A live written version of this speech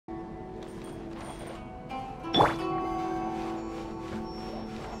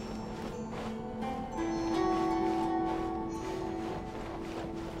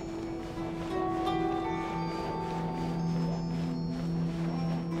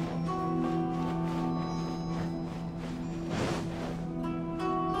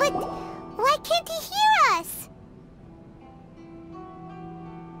But why can't he hear us?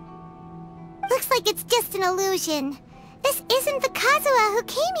 Looks like it's just an illusion. This isn't the Kazuha who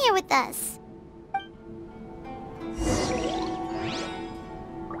came here with us.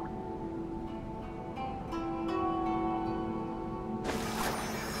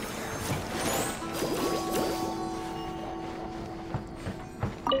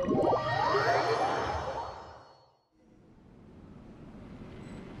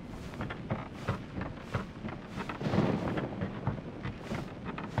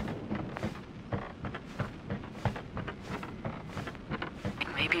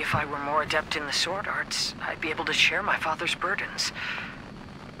 Maybe if I were more adept in the sword arts, I'd be able to share my father's burdens.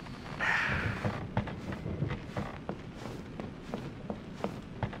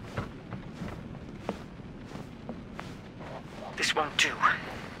 This won't do.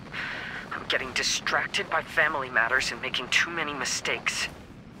 I'm getting distracted by family matters and making too many mistakes.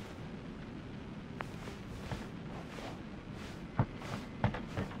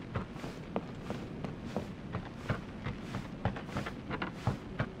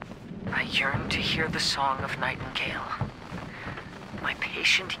 I yearn to hear the song of nightingale. My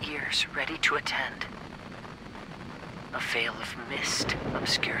patient ears ready to attend. A veil of mist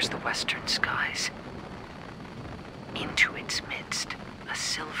obscures the western skies. Into its midst, a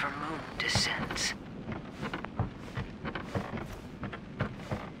silver moon descends.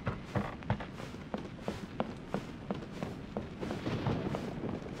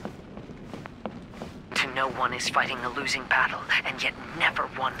 To know one is fighting a losing battle, and yet never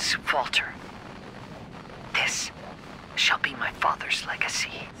once falter. This shall be my father's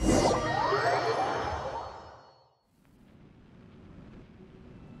legacy.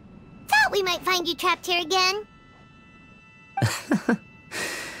 Thought we might find you trapped here again.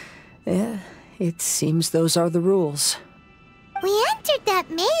 Yeah, it seems those are the rules. We entered that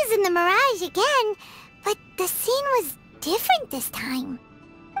maze in the Mirage again, but the scene was different this time.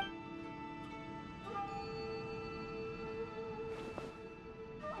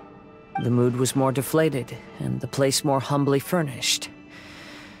 The mood was more deflated, and the place more humbly furnished.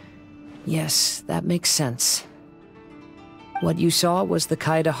 Yes, that makes sense. What you saw was the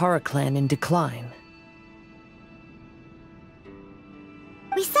Kaedehara Clan in decline.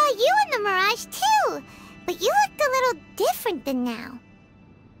 We saw you in the Mirage too, but you looked a little different than now.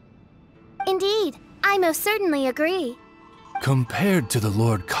 Indeed, I most certainly agree. Compared to the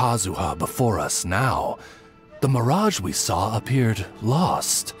Lord Kazuha before us now, the mirage we saw appeared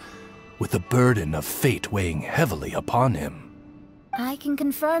lost, with the burden of fate weighing heavily upon him. I can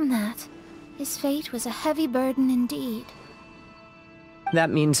confirm that. His fate was a heavy burden indeed. That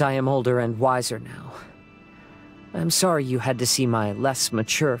means I am older and wiser now. I'm sorry you had to see my less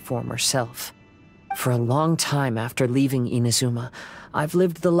mature former self. For a long time after leaving Inazuma, I've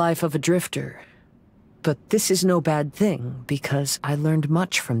lived the life of a drifter. But this is no bad thing, because I learned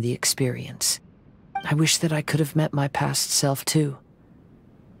much from the experience. I wish that I could have met my past self too.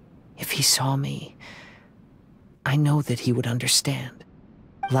 If he saw me, I know that he would understand.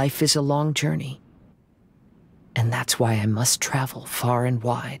 Life is a long journey, and that's why I must travel far and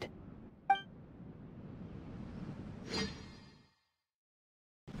wide.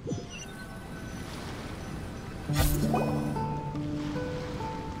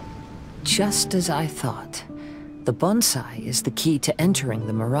 Just as I thought. The bonsai is the key to entering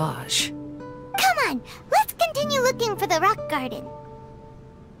the Mirage. Come on, let's continue looking for the rock garden.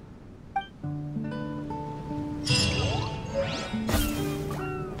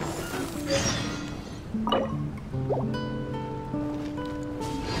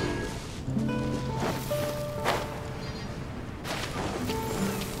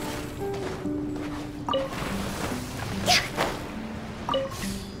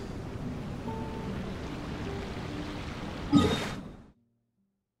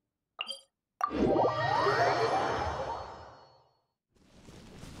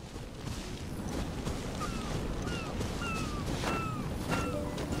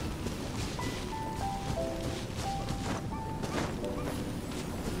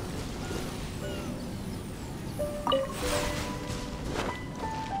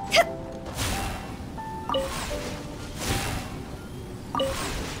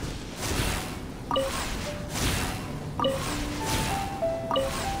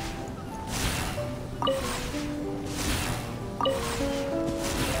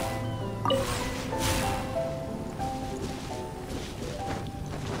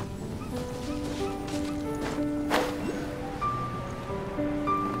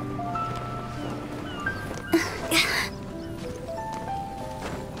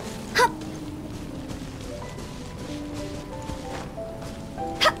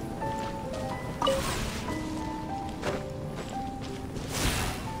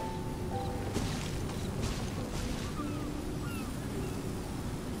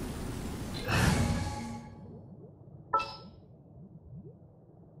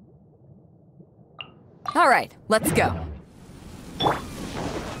 All right, let's go.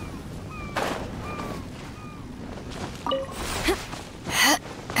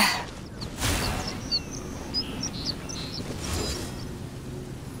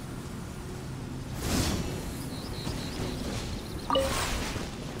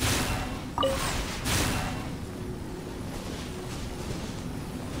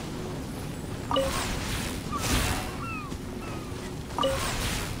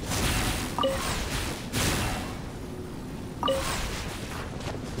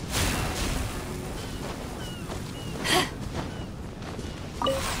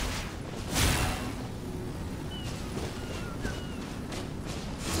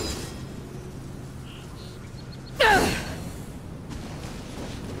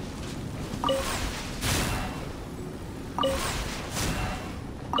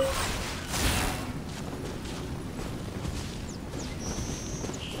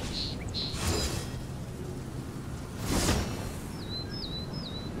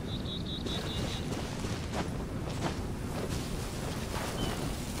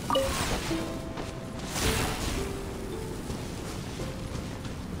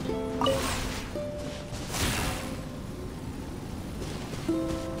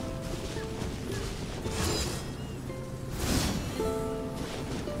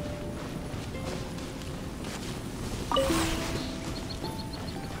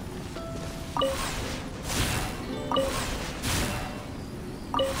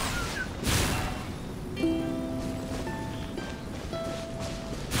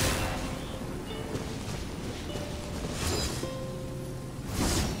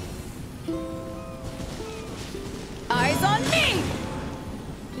 Eyes on me!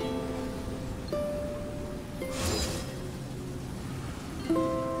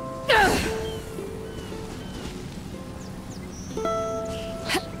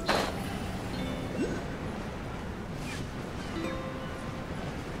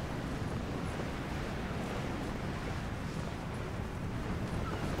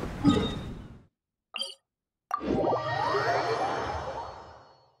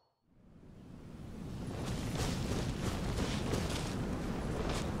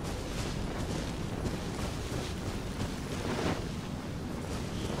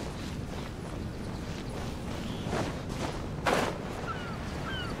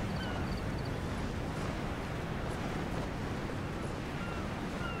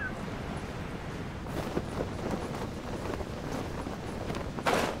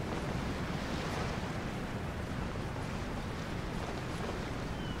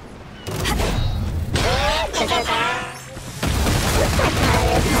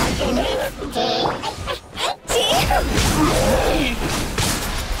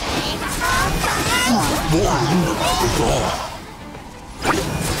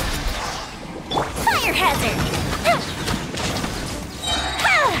 Fire hazard!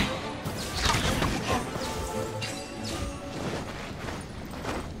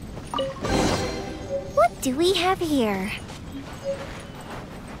 What do we have here?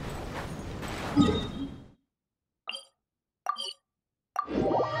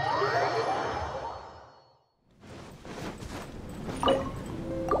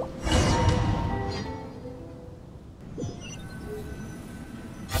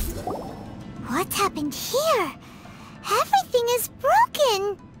 What's happened here? Everything is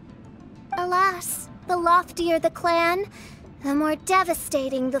broken! Alas, the loftier the clan, the more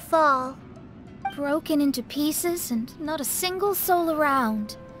devastating the fall. Broken into pieces and not a single soul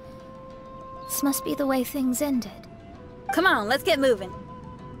around. This must be the way things ended. Come on, let's get moving.